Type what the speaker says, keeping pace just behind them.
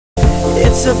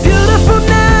It's a beautiful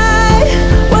night.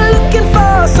 We're looking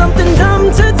for something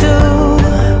dumb to do.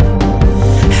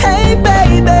 Hey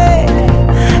baby,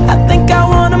 I think I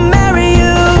wanna marry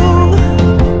you.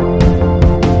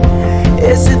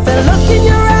 Is it the look in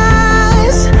your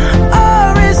eyes,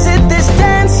 or is it this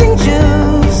dancing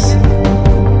juice?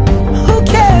 Who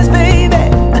cares, baby?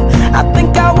 I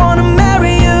think I wanna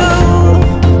marry you.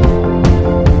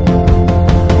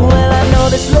 Well, I know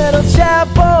this little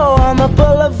chapel on the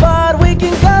boulevard we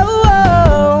can go.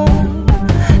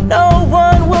 No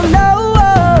one will know.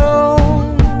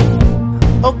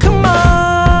 Oh, come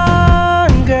on,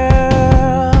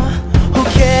 girl. Who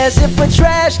cares if we're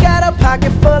trash? Got a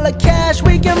pocket full of cash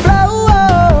we can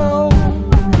blow.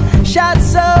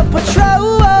 Shots of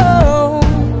Patrol,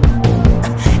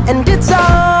 and it's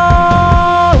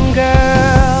on,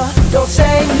 girl. Don't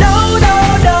say no, no,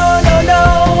 no, no, no.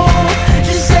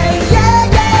 Just say yeah,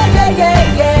 yeah, yeah, yeah,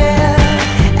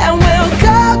 yeah. And we'll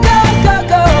go, go, go,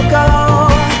 go, go.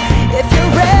 If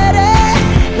you're ready,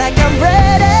 like I'm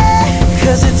ready.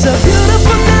 'Cause it's a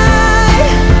beautiful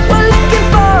night. We're looking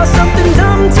for something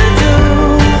dumb to do.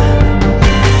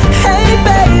 Hey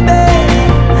baby,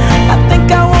 I think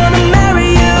I wanna marry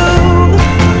you.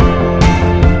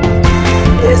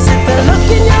 Is it the look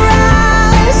in your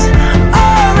eyes,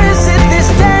 or is it this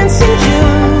dancing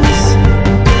juice?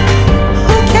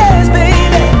 Who cares,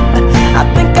 baby? I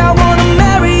think I wanna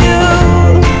marry you.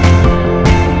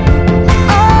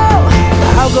 Oh,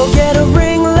 I'll go get a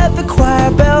ring, let the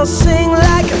choir bells sing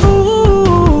like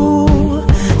ooh.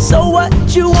 So what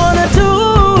you wanna do?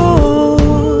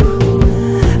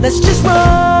 Let's just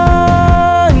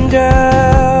run,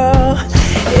 girl.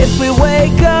 If we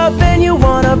wake up and you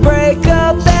wanna break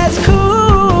up, that's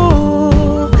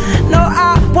cool. No,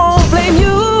 I won't blame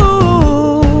you.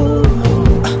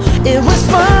 It was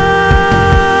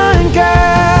fun,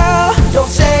 girl.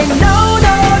 Don't say no,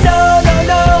 no, no, no,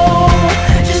 no.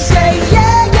 Just say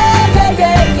yeah, yeah, yeah,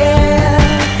 yeah,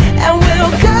 yeah. And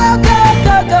we'll go, go,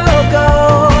 go, go, go.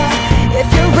 If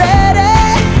you're ready,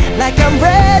 like I'm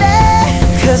ready.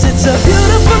 'Cause it's a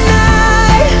beautiful night.